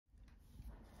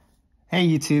Hey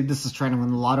YouTube, this is Trying to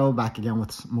Win the Lotto, back again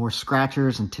with more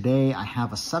scratchers, and today I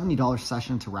have a $70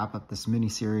 session to wrap up this mini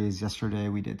series. Yesterday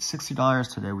we did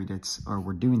 $60, today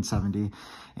we're doing 70,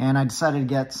 and I decided to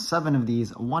get 7 of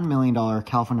these $1 million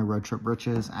California road trip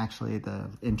riches. Actually, the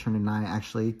intern and I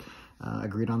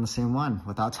agreed on the same one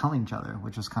without telling each other,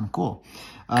 which was kind of cool.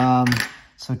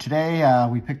 So today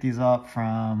we picked these up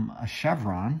from a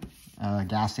Chevron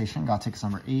gas station. Got tickets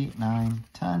number 8, 9,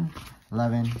 10,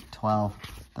 11, 12,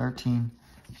 13,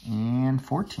 and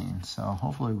 14. So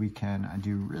hopefully we can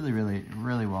do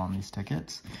really well on these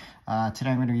tickets. Today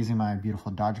I'm going to be using my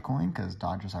beautiful Dodger coin because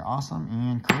Dodgers are awesome,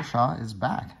 and Kershaw is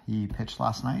back. He pitched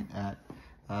last night at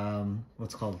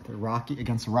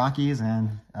against the Rockies,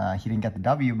 and he didn't get the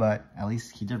W, but at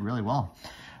least he did really well.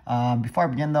 Before I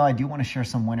begin though, I do want to share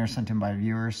some winners sent in by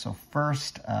viewers. So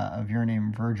first, a viewer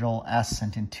named Virgil S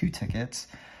sent in 2 tickets.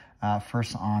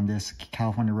 First, on this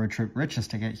California road trip riches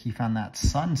ticket, he found that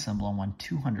sun symbol and won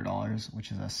 $200,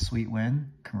 which is a sweet win.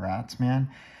 Congrats, man.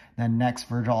 Then next,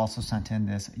 Virgil also sent in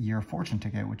this Year of Fortune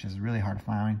ticket, which is really hard to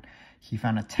find. He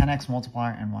found a 10x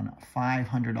multiplier and won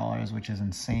 $500, which is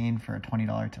insane for a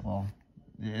 $20 ticket. Well,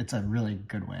 it's a really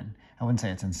good win. I wouldn't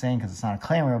say it's insane because it's not a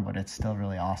claimer, but it's still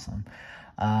really awesome.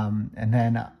 And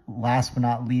then last but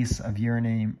not least, a viewer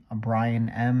named Brian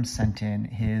M sent in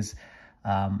his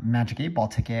Magic 8-ball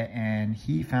ticket, and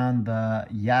he found the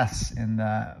yes in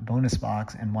the bonus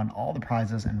box and won all the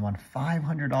prizes and won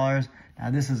 $500. Now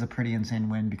this is a pretty insane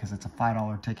win because it's a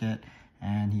 $5 ticket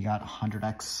and he got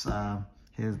 100x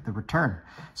the return.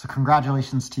 So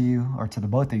congratulations to you, or to the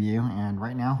both of you, and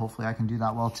right now hopefully I can do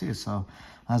that well too. So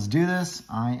let's do this.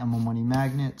 I am a money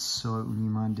magnet, so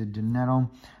uniman de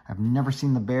dinero. I've never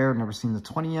seen the bear, never seen the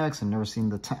 20x, and never seen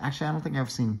the actually I don't think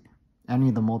I've seen any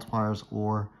of the multipliers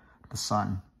or the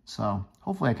sun. So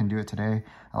hopefully I can do it today.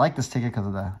 I like this ticket because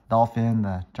of the dolphin,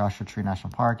 the Joshua Tree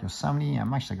National Park, Yosemite.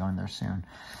 I'm actually going there soon.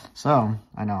 So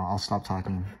I know, I'll stop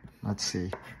talking. Let's see.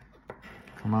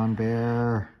 Come on,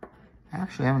 bear. I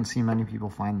actually haven't seen many people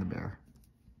find the bear,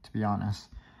 to be honest.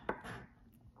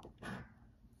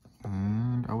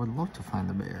 And I would love to find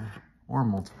the bear, or a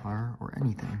multiplier, or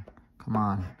anything. Come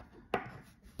on.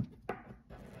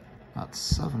 Got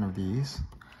 7 of these.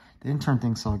 The intern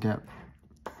thinks I'll get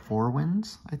 4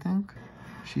 wins, I think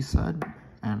she said,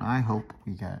 and I hope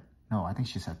we get, no, I think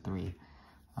she said 3.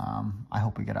 I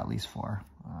hope we get at least 4.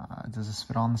 Does this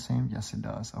fit on the same? Yes, it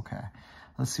does. Okay,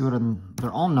 let's see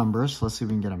they're all numbers, so let's see if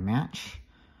we can get a match.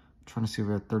 I'm trying to see if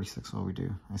we have 36. What we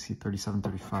do, I see 37,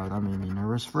 35. That made me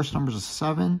nervous. First number's a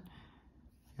 7,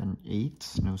 an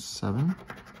 8, no 7.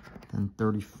 Then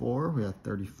 34, we have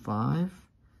 35.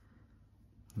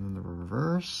 And then the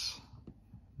reverse,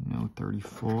 no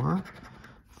 34.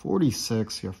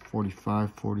 46, you have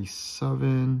 45,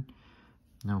 47,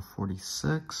 no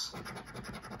 46,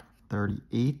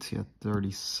 38, you have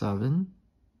 37,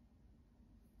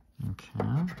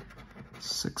 okay,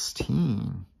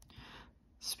 16.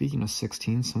 Speaking of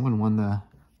 16, someone won the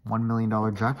 $1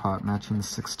 million jackpot matching the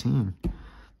 16.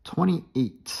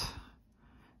 28,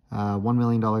 $1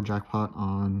 million jackpot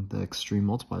on the extreme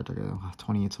multiplier ticket.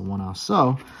 28's a 1-off.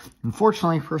 So,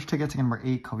 unfortunately, first ticket number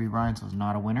 8, Kobe Bryant, was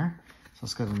not a winner. So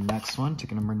let's go to the next one,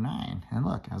 ticket number 9. And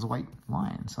look, it has a white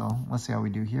line. So let's see how we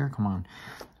do here. Come on.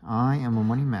 I am a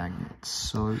money magnet.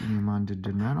 So uniman de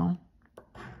dinero.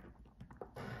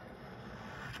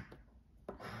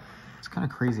 It's kind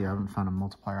of crazy. I haven't found a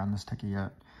multiplier on this ticket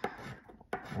yet,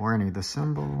 or any of the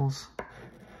symbols.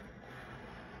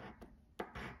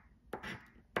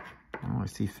 Oh, I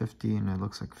see 50 and it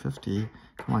looks like 50.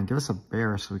 Come on, give us a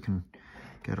bear so we can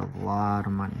get a lot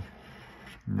of money.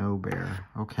 No bear.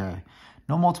 Okay.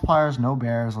 No multipliers, no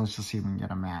bears. Let's just see if we can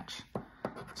get a match.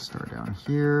 Let's start down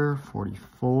here.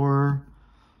 44.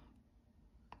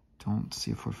 Don't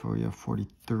see 44. You have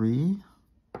 43.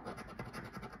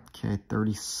 Okay,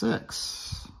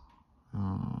 36.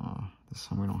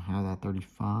 This one we don't have that.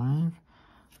 35.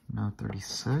 No,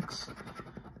 36.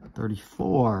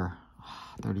 34.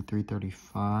 33,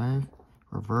 35.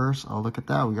 Reverse. Oh, look at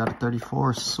that. We got a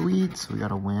 34. Sweet. So we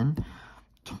got a win.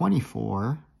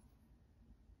 24.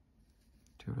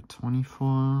 Do we have a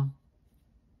 24?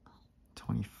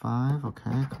 25.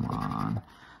 Okay, come on.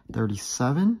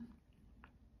 37.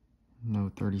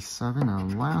 No 37.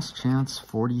 And last chance,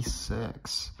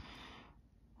 46.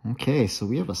 Okay, so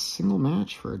we have a single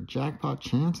match for a jackpot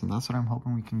chance, and that's what I'm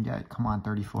hoping we can get. Come on,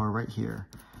 34, right here.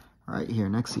 Right here,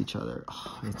 next to each other.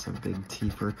 Oh, it's a big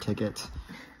T-for ticket.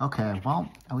 Okay,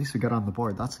 well, at least we got on the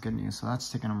board. That's good news. So that's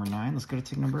ticket number 9. Let's go to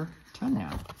ticket number 10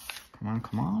 now. Come on,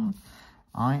 come on.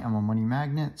 I am a money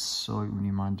magnet, soy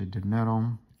uniman de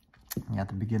dinero. You have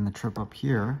to begin the trip up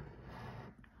here.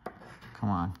 Come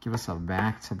on, give us a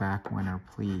back-to-back winner,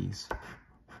 please.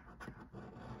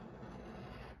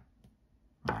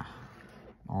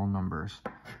 All numbers.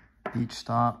 Beach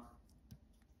stop.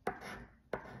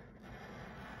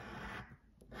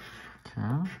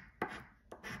 Okay.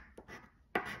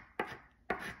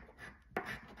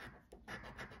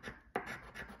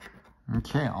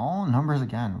 Okay, all numbers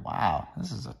again. Wow,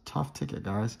 this is a tough ticket,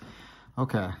 guys.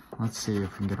 Okay, let's see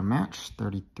if we can get a match.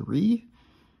 33.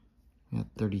 We got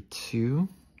 32,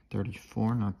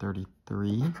 34, no,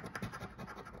 33,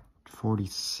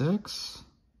 46,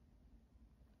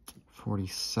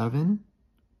 47.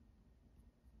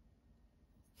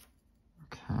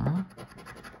 Okay.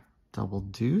 Double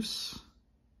deuce.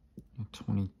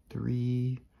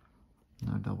 23.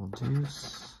 No double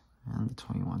deuce. And the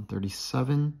 21.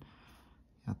 37.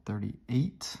 Got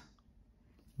 38.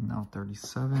 No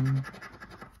 37.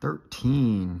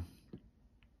 13.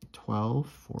 12,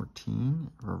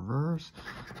 14, reverse.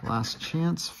 Last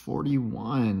chance,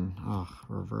 41. Oh,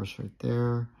 reverse right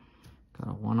there.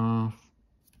 Got a one off.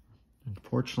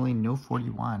 Unfortunately, no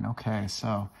 41. Okay,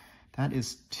 so that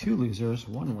is 2 losers,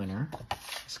 1 winner.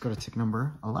 Let's go to tick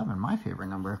number 11, my favorite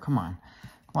number. Come on.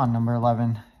 Come on, number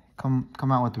 11. Come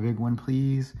out with the big win,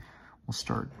 please. We'll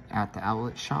start at the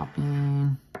outlet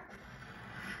shopping.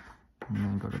 And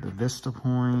then go to the Vista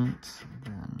Point.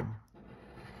 Then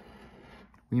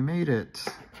we made it.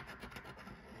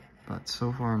 But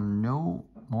so far, no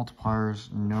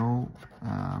multipliers, no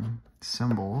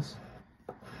symbols.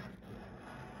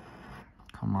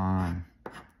 Come on.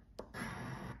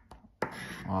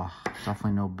 Oh,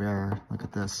 definitely no bear. Look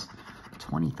at this.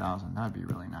 20,000. That'd be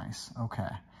really nice. Okay.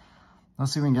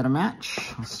 Let's see if we can get a match.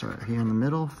 Let's start here in the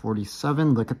middle.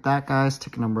 47. Look at that, guys.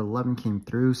 Ticket number 11 came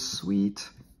through. Sweet.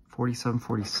 47,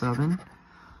 47.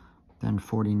 Then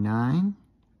 49.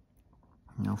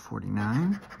 No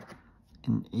 49.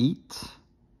 An 8.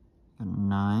 A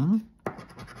 9.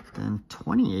 Then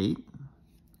 28.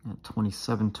 And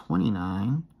 27,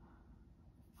 29.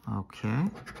 Okay.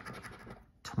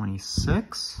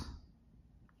 26.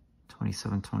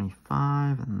 27,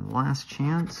 25. And the last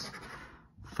chance.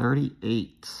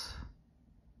 38.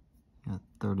 Yeah,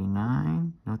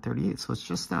 39. No 38. So it's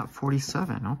just that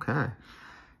 47. Okay.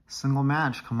 Single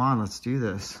match. Come on, let's do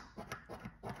this.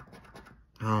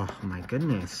 Oh my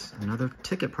goodness. Another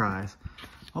ticket prize.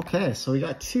 Okay, so we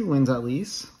got 2 wins at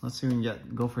least. Let's see if we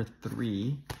can go for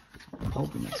 3. I'm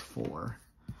hoping it's 4.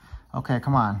 Okay,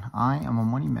 come on. I am a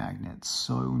money magnet.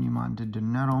 Soy un imán de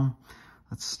dinero.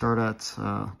 Let's start at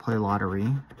play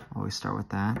lottery. Always start with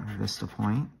that. Vista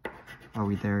Point. Are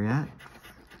we there yet?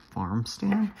 Farm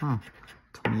stand? Huh.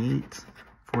 28,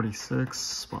 46,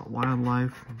 spot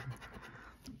wildlife.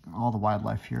 All the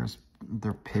wildlife here is,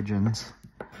 they're pigeons.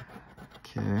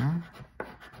 Okay.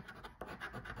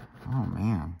 Oh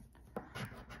man.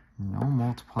 No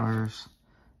multipliers.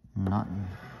 Nothing.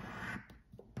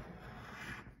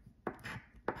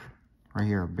 Right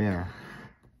here, a bear.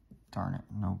 Darn it,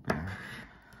 no bear.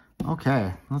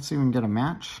 Okay, let's see if we can get a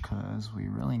match because we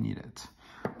really need it.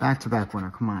 Back-to-back winner,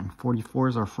 come on. 44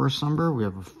 is our first number. We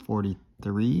have a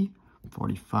 43,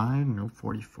 45, no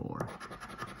 44.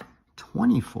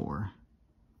 24.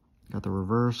 Got the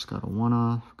reverse, got a one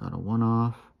off, got a one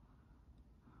off.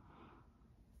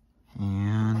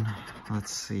 And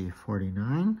let's see,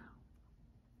 49.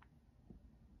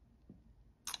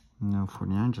 No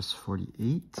 49, just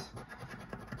 48.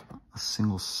 A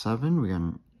single 7, we got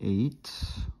an 8.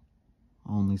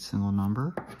 Only single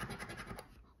number.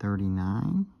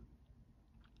 39.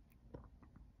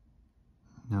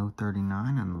 No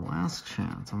 39. And the last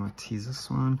chance, I'm going to tease this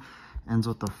one. Ends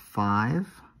with a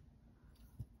 5.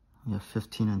 We have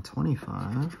 15 and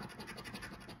 25.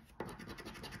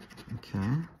 Okay,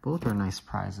 both are nice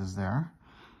prizes there.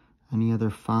 Any other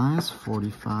 5s?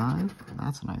 45.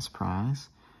 That's a nice prize.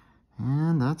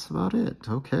 And that's about it.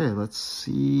 Okay, let's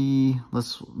see.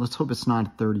 Let's hope it's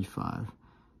not 35.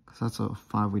 Because that's a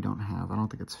 5 we don't have. I don't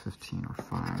think it's 15 or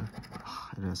 5.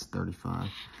 It is 35.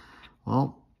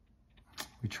 Well,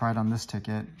 we tried on this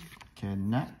ticket. Okay,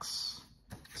 next.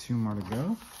 2 more to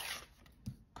go.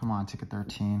 Come on, ticket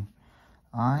 13.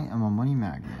 I am a money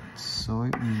magnet. Soy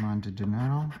un imán de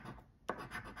dinero.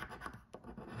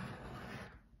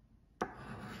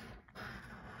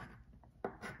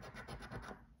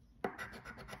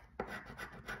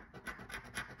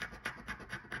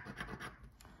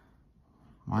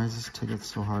 Why is this ticket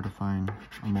so hard to find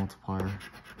a multiplier?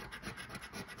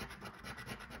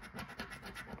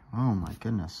 Oh my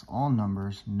goodness. All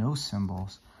numbers, no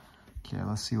symbols. Okay,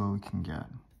 let's see what we can get.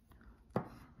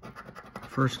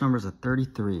 First number is a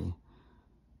 33.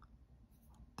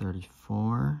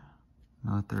 34.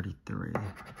 No 33.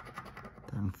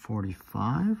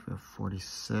 45, we have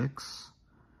 46,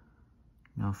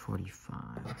 no 45.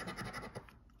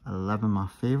 11, my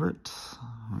favorite.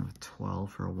 We have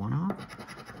 12 for a one-off.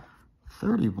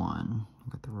 31,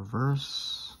 got the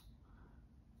reverse.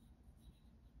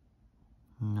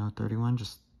 No 31,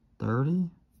 just 30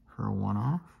 for a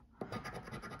one-off.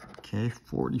 Okay,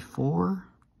 44.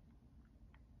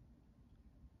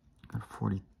 Got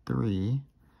 43.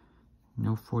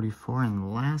 No 44,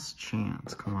 and last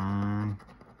chance, come on.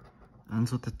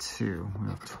 Ends with a 2. We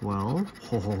have 12.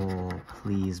 Oh,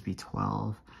 please be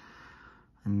 12.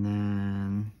 And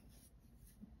then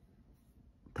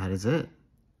that is it.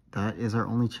 That is our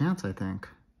only chance, I think.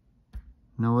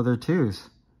 No other 2s.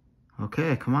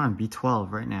 Okay, come on, be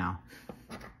 12 right now.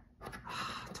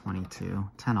 22,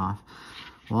 10 off.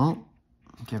 Well,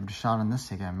 give it a shot on this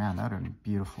ticket. Man, that would have been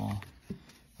beautiful.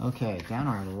 Okay, down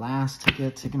our last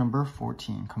ticket, ticket number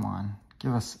 14. Come on,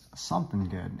 give us something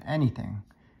good, anything.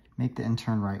 Make the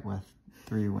intern right with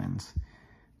 3 wins.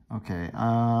 Okay,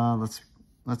 let's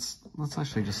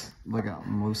actually just look at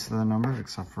most of the numbers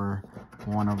except for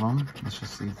one of them. Let's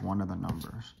just leave one of the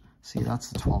numbers. See, that's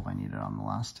the 12 I needed on the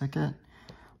last ticket.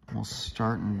 We'll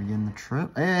start and begin the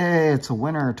trip. Hey, it's a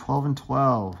winner, 12 and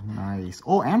 12. Nice.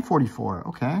 Oh, and 44.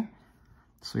 Okay.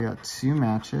 So we got 2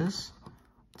 matches.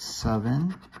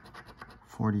 7,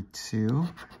 42,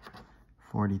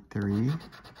 43,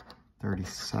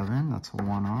 37. That's a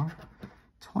one-off.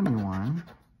 21,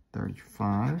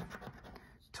 35,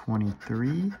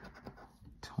 23,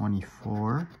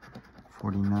 24,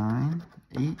 49,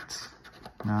 8,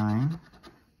 9,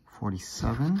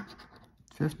 47,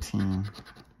 15,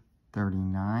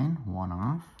 39, one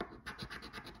off,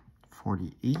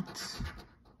 48,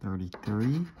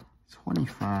 33,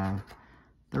 25,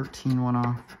 13, one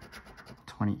off,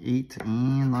 28,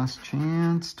 and last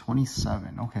chance,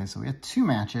 27. Okay, so we had 2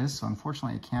 matches, so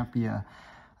unfortunately it can't be a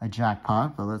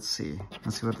jackpot, but let's see.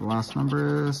 Let's see what the last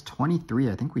number is. 23,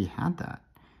 I think we had that.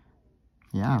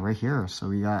 Yeah, right here. So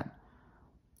we got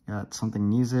something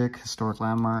music, historic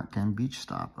landmark, and beach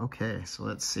stop. Okay, so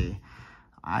let's see.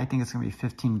 I think it's gonna be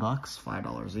 15 bucks,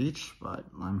 $5 each, but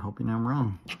I'm hoping I'm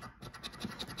wrong.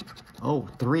 Oh,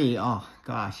 3, oh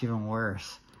gosh, even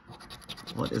worse.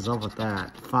 What is up with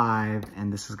that? 5,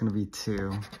 and this is gonna be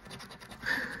 2.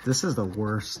 This is the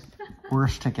worst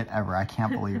ticket ever. I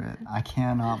can't believe it. I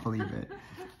cannot believe it.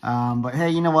 But hey,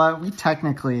 you know what? We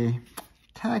technically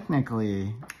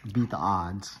beat the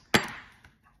odds.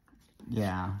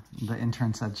 Yeah, the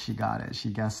intern said she got it. She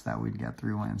guessed that we'd get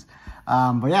 3 wins.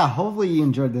 But yeah, hopefully you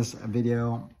enjoyed this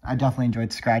video. I definitely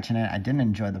enjoyed scratching it. I didn't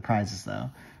enjoy the prizes though.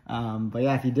 But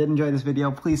yeah, if you did enjoy this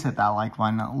video, please hit that like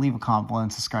button, leave a comment below,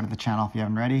 and subscribe to the channel if you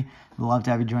haven't already. We'd love to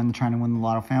have you join the Trying to Win the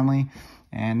Lotto family.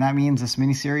 And that means this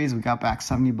mini series, we got back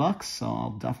 70 bucks. So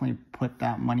I'll definitely put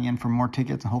that money in for more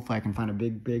tickets, and hopefully I can find a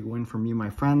big win for me and my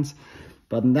friends.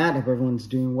 But other than that, if everyone's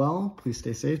doing well, please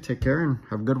stay safe, take care, and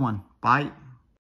have a good one. Bye.